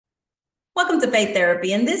Welcome to Faith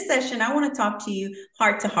Therapy. In this session, I want to talk to you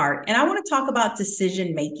heart to heart, and I want to talk about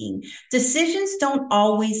decision making. Decisions don't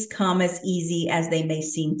always come as easy as they may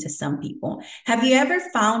seem to some people. Have you ever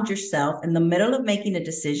found yourself in the middle of making a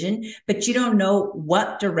decision, but you don't know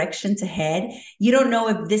what direction to head? You don't know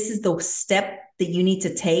if this is the step that you need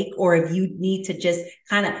to take, or if you need to just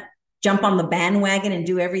kind of jump on the bandwagon and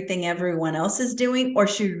do everything everyone else is doing? Or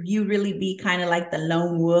should you really be kind of like the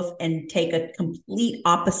lone wolf and take a complete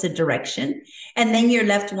opposite direction? And then you're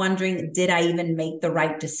left wondering, did I even make the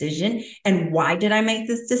right decision? And why did I make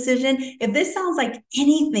this decision? If this sounds like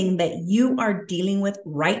anything that you are dealing with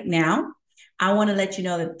right now, I want to let you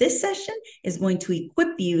know that this session is going to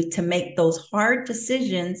equip you to make those hard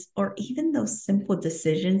decisions, or even those simple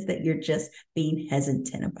decisions that you're just being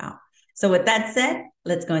hesitant about. So with that said,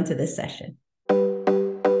 let's go into this session. So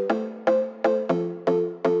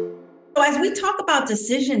as we talk about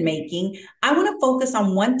decision making, I want to focus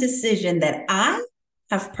on one decision that I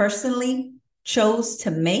have personally chose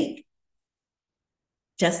to make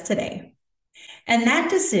just today. And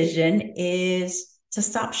that decision is to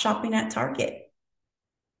stop shopping at Target.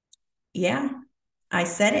 Yeah, I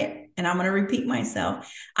said it, and I'm going to repeat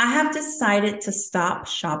myself. I have decided to stop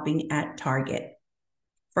shopping at Target.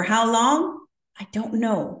 For how long? I don't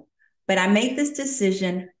know. But I made this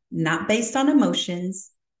decision not based on emotions,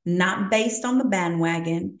 not based on the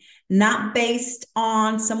bandwagon, not based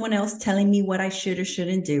on someone else telling me what I should or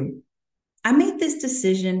shouldn't do. I made this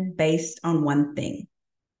decision based on one thing: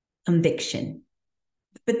 conviction.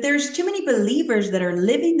 But there's too many believers that are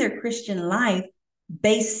living their Christian life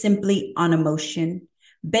based simply on emotion,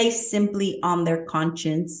 based simply on their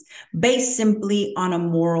conscience, based simply on a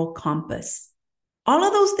moral compass. All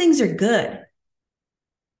of those things are good.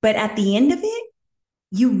 But at the end of it,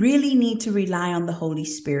 you really need to rely on the Holy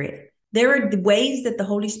Spirit. There are ways that the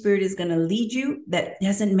Holy Spirit is going to lead you that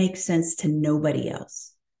doesn't make sense to nobody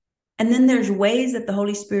else. And then there's ways that the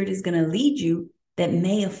Holy Spirit is going to lead you that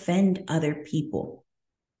may offend other people.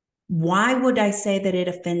 Why would I say that it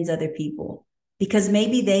offends other people? Because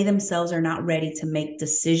maybe they themselves are not ready to make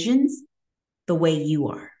decisions the way you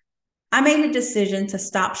are. I made a decision to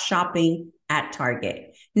stop shopping at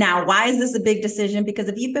Target. Now, why is this a big decision? Because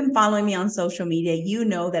if you've been following me on social media, you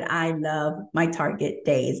know that I love my Target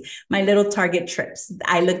days, my little Target trips.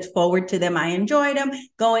 I looked forward to them. I enjoyed them.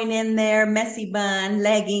 Going in there, messy bun,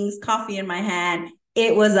 leggings, coffee in my hand.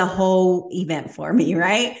 It was a whole event for me,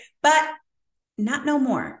 right? But not no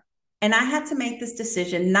more. And I had to make this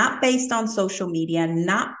decision not based on social media,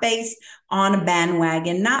 not based on a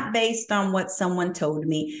bandwagon, not based on what someone told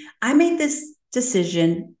me. I made this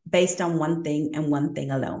decision based on one thing and one thing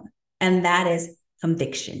alone, and that is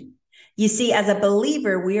conviction. You see, as a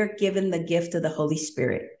believer, we are given the gift of the Holy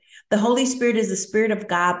Spirit. The Holy Spirit is the Spirit of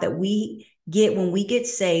God that we get when we get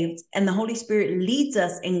saved, and the Holy Spirit leads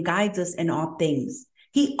us and guides us in all things.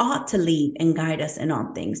 He ought to lead and guide us in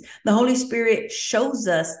all things. The Holy Spirit shows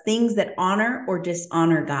us things that honor or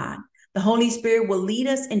dishonor God. The Holy Spirit will lead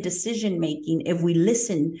us in decision making if we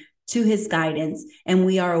listen to his guidance and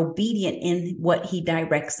we are obedient in what he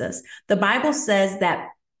directs us. The Bible says that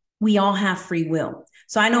we all have free will.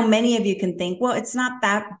 So I know many of you can think, well, it's not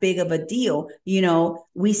that big of a deal. You know,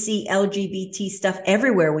 we see LGBT stuff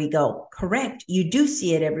everywhere we go. Correct. You do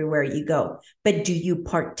see it everywhere you go. But do you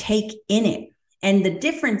partake in it? And the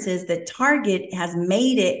difference is that Target has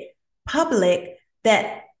made it public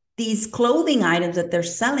that these clothing items that they're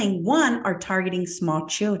selling, one, are targeting small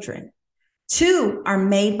children. Two, are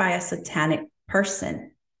made by a satanic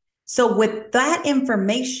person. So with that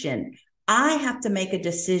information, I have to make a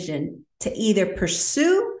decision to either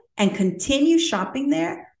pursue and continue shopping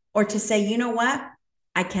there, or to say, you know what?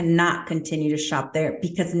 I cannot continue to shop there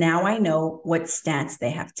because now I know what stance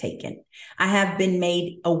they have taken. I have been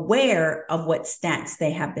made aware of what stance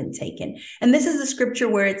they have been taken. And this is the scripture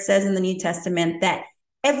where it says in the New Testament that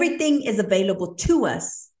everything is available to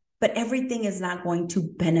us, but everything is not going to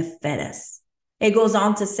benefit us. It goes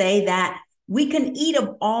on to say that we can eat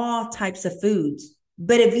of all types of foods,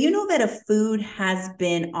 but if you know that a food has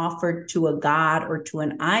been offered to a god or to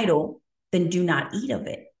an idol, then do not eat of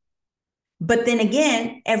it. But then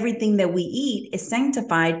again, everything that we eat is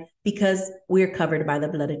sanctified because we're covered by the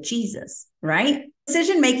blood of Jesus, right?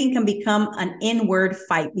 Decision making can become an inward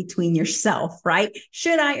fight between yourself, right?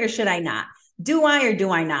 Should I or should I not? Do I or do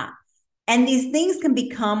I not? And these things can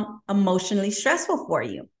become emotionally stressful for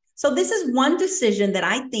you. So this is one decision that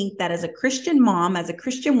I think that as a Christian mom, as a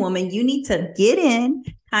Christian woman, you need to get in,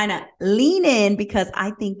 kind of lean in, because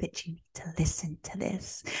I think that you need to listen to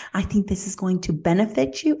this. I think this is going to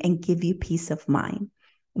benefit you and give you peace of mind.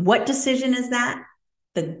 What decision is that?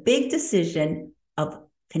 The big decision of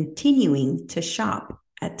continuing to shop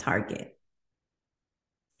at Target?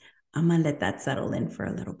 I'm going to let that settle in for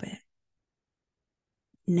a little bit.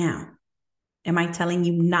 Now, am I telling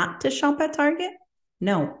you not to shop at Target?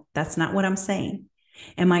 No, that's not what I'm saying.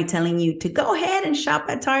 Am I telling you to go ahead and shop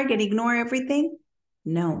at Target, ignore everything?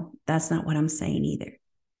 No, that's not what I'm saying either.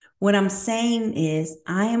 What I'm saying is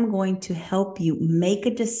I am going to help you make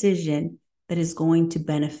a decision that is going to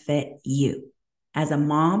benefit you as a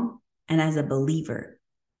mom and as a believer.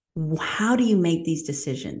 How do you make these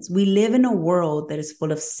decisions? We live in a world that is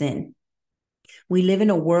full of sin. We live in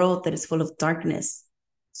a world that is full of darkness.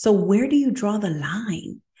 So where do you draw the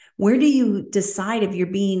line? Where do you decide if you're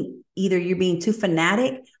being too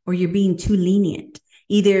fanatic or you're being too lenient?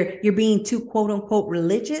 Either you're being too quote unquote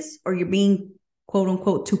religious or you're being quote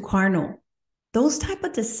unquote too carnal. Those type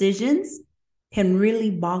of decisions can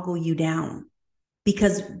really boggle you down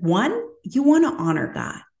because one, you want to honor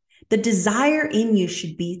God. The desire in you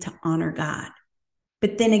should be to honor God.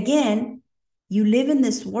 But then again, you live in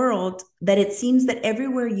this world that it seems that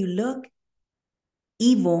everywhere you look,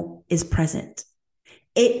 evil is present.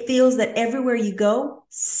 It feels that everywhere you go,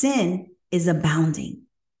 sin is abounding.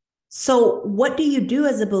 So what do you do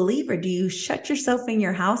as a believer? Do you shut yourself in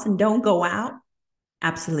your house and don't go out?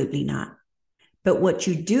 Absolutely not. But what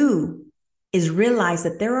you do is realize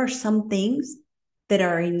that there are some things that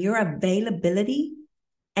are in your availability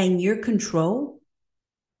and your control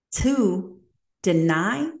to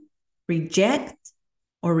deny, reject,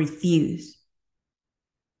 or refuse.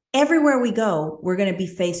 Everywhere we go, we're going to be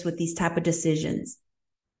faced with these type of decisions.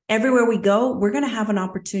 Everywhere we go, we're going to have an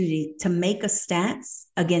opportunity to make a stance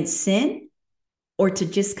against sin or to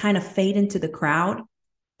just kind of fade into the crowd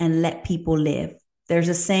and let people live. There's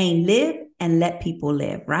a saying, live and let people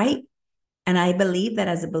live, right? And I believe that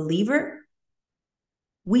as a believer,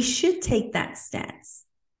 we should take that stance.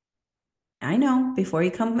 I know, before you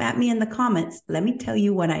come at me in the comments, let me tell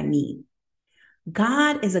you what I mean.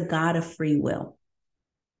 God is a God of free will.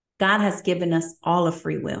 God has given us all a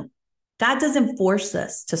free will. God doesn't force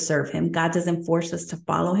us to serve him. God doesn't force us to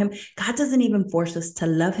follow him. God doesn't even force us to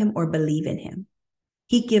love him or believe in him.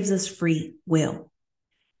 He gives us free will.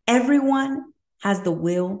 Everyone has the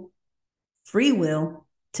will, free will,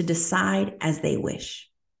 to decide as they wish.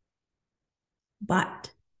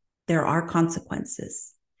 But there are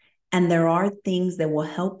consequences, and there are things that will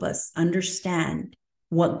help us understand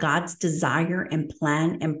what God's desire and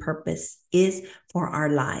plan and purpose is for our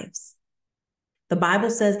lives. The Bible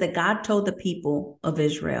says that God told the people of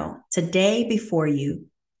Israel, today before you,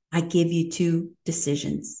 I give you two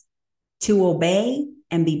decisions, to obey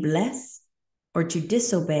and be blessed or to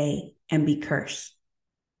disobey and be cursed.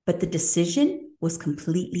 But the decision was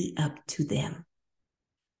completely up to them.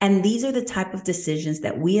 And these are the type of decisions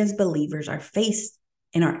that we as believers are faced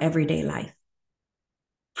in our everyday life.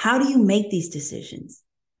 How do you make these decisions?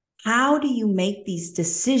 How do you make these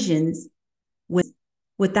decisions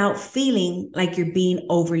without feeling like you're being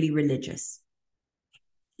overly religious?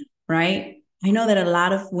 Right? I know that a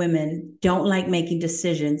lot of women don't like making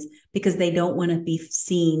decisions because they don't want to be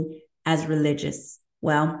seen as religious.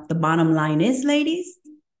 Well, the bottom line is, ladies,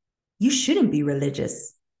 you shouldn't be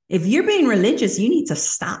religious. If you're being religious, you need to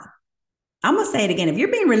stop. I'm going to say it again. If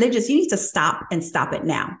you're being religious, you need to stop and stop it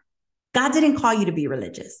now. God didn't call you to be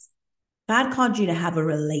religious. God called you to have a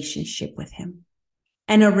relationship with him.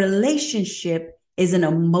 And a relationship is an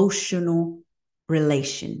emotional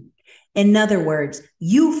relation. In other words,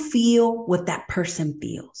 you feel what that person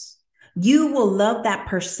feels. You will love that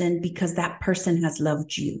person because that person has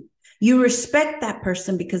loved you. You respect that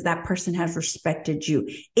person because that person has respected you.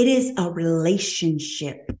 It is a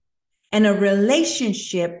relationship. And a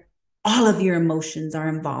relationship, all of your emotions are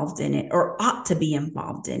involved in it or ought to be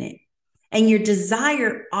involved in it. And your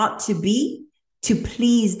desire ought to be to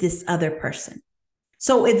please this other person.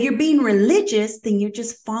 So if you're being religious, then you're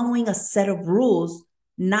just following a set of rules,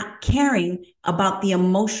 not caring about the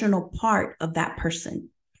emotional part of that person.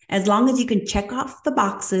 As long as you can check off the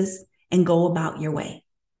boxes and go about your way.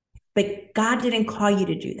 But God didn't call you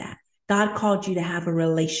to do that. God called you to have a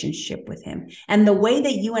relationship with him. And the way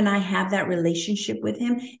that you and I have that relationship with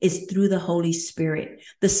him is through the Holy Spirit.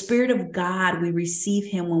 The Spirit of God, we receive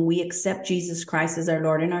him when we accept Jesus Christ as our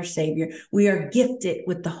Lord and our Savior. We are gifted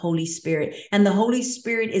with the Holy Spirit. And the Holy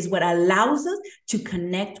Spirit is what allows us to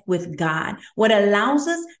connect with God, what allows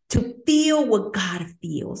us to feel what God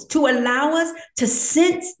feels, to allow us to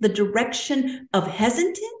sense the direction of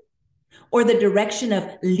hesitant or the direction of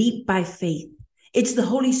leap by faith. It's the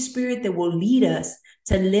Holy Spirit that will lead us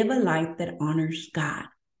to live a life that honors God.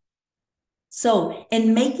 So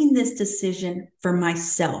in making this decision for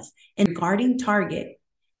myself and regarding Target,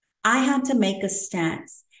 I had to make a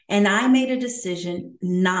stance, and I made a decision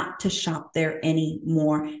not to shop there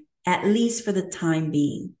anymore, at least for the time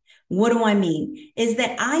being. What do I mean? Is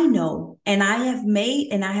that I know, and I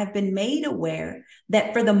have been made aware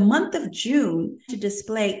that for the month of June to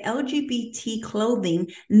display LGBT clothing,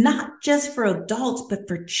 not just for adults, but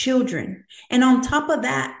for children. And on top of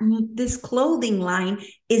that, this clothing line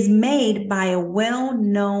is made by a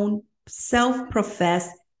well-known,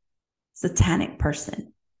 self-professed satanic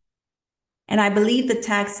person. And I believe the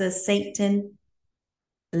tag says Satan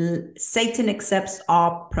accepts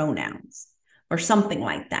all pronouns or something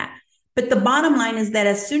like that. But the bottom line is that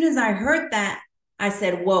as soon as I heard that, I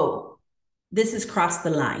said, whoa, this has crossed the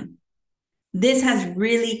line. This has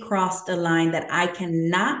really crossed a line that I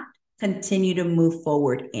cannot continue to move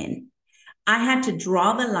forward in. I had to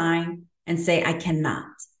draw the line and say, I cannot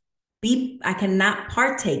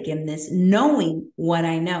partake in this, knowing what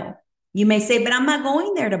I know. You may say, but I'm not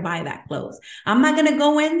going there to buy that clothes. I'm not going to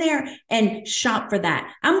go in there and shop for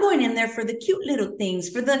that. I'm going in there for the cute little things,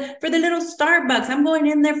 for the little Starbucks. I'm going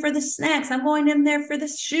in there for the snacks. I'm going in there for the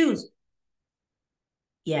shoes.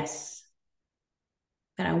 Yes.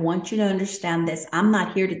 But I want you to understand this. I'm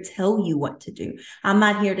not here to tell you what to do. I'm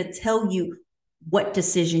not here to tell you what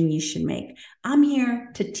decision you should make. I'm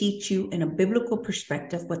here to teach you in a biblical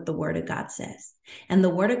perspective what the Word of God says. And the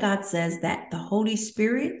Word of God says that the Holy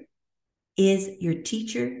Spirit is your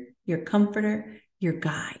teacher, your comforter, your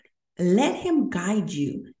guide. Let him guide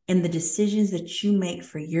you in the decisions that you make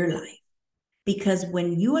for your life. Because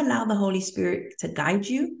when you allow the Holy Spirit to guide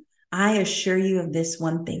you, I assure you of this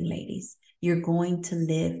one thing, ladies, you're going to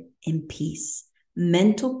live in peace,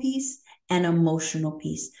 mental peace and emotional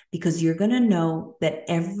peace, because you're going to know that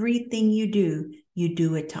everything you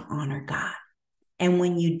do it to honor God. And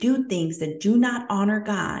when you do things that do not honor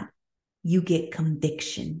God, you get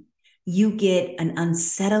conviction. You get an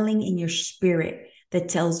unsettling in your spirit that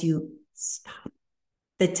tells you, stop,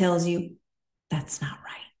 that tells you, that's not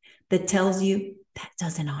right, that tells you, that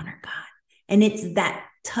doesn't honor God. And it's that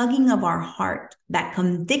tugging of our heart, that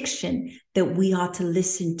conviction that we ought to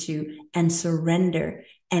listen to and surrender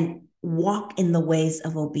and walk in the ways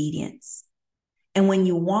of obedience. And when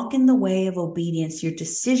you walk in the way of obedience, your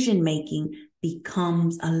decision-making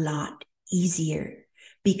becomes a lot easier,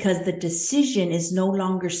 because the decision is no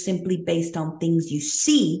longer simply based on things you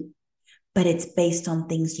see, but it's based on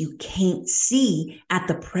things you can't see at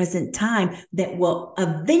the present time that will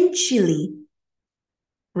eventually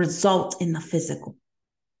result in the physical.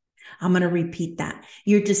 I'm going to repeat that.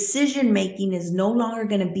 Your decision-making is no longer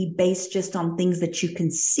going to be based just on things that you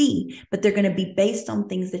can see, but they're going to be based on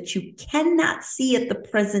things that you cannot see at the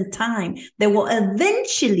present time that will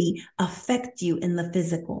eventually affect you in the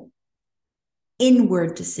physical.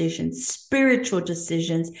 Inward decisions, spiritual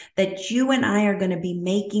decisions that you and I are going to be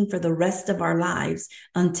making for the rest of our lives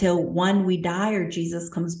until one, we die or Jesus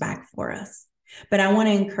comes back for us. But I want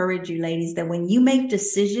to encourage you, ladies, that when you make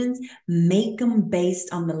decisions, make them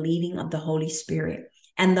based on the leading of the Holy Spirit.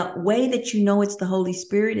 And the way that you know it's the Holy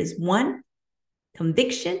Spirit is, one,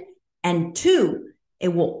 conviction, and two, it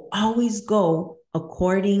will always go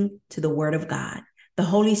according to the Word of God. The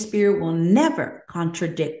Holy Spirit will never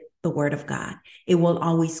contradict the Word of God. It will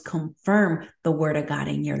always confirm the Word of God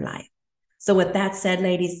in your life. So with that said,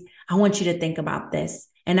 ladies, I want you to think about this,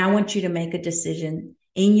 and I want you to make a decision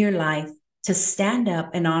in your life to stand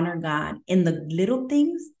up and honor God in the little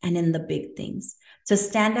things and in the big things, to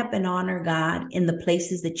stand up and honor God in the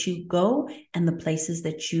places that you go and the places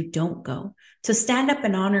that you don't go, to stand up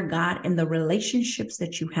and honor God in the relationships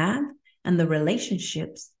that you have and the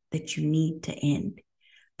relationships that you need to end.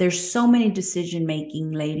 There's so many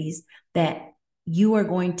decision-making, ladies, that you are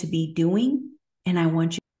going to be doing, and I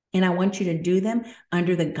want you to do them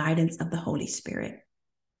under the guidance of the Holy Spirit.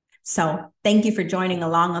 So thank you for joining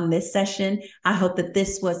along on this session. I hope that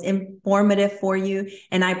this was informative for you,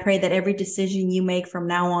 and I pray that every decision you make from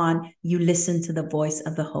now on, you listen to the voice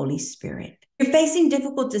of the Holy Spirit. You're facing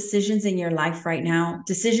difficult decisions in your life right now,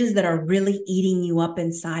 decisions that are really eating you up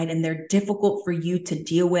inside, and they're difficult for you to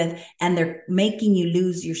deal with, and they're making you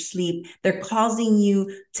lose your sleep. They're causing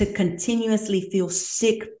you to continuously feel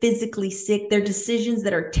sick, physically sick. They're decisions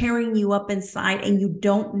that are tearing you up inside, and you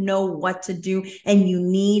don't know what to do, and you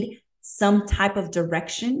need some type of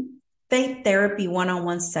direction. Faith therapy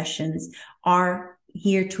one-on-one sessions are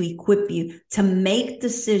here to equip you to make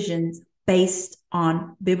decisions based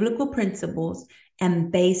on biblical principles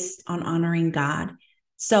and based on honoring God,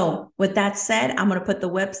 So with that said, I'm going to put the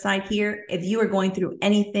website here. If you are going through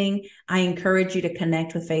anything, I encourage you to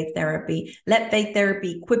connect with Faith Therapy. Let Faith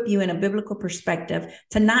Therapy equip you in a biblical perspective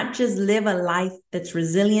to not just live a life that's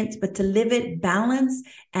resilient, but to live it balanced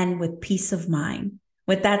and with peace of mind.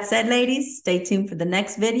 With that said, ladies, stay tuned for the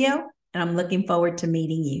next video, and I'm looking forward to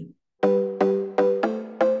meeting you.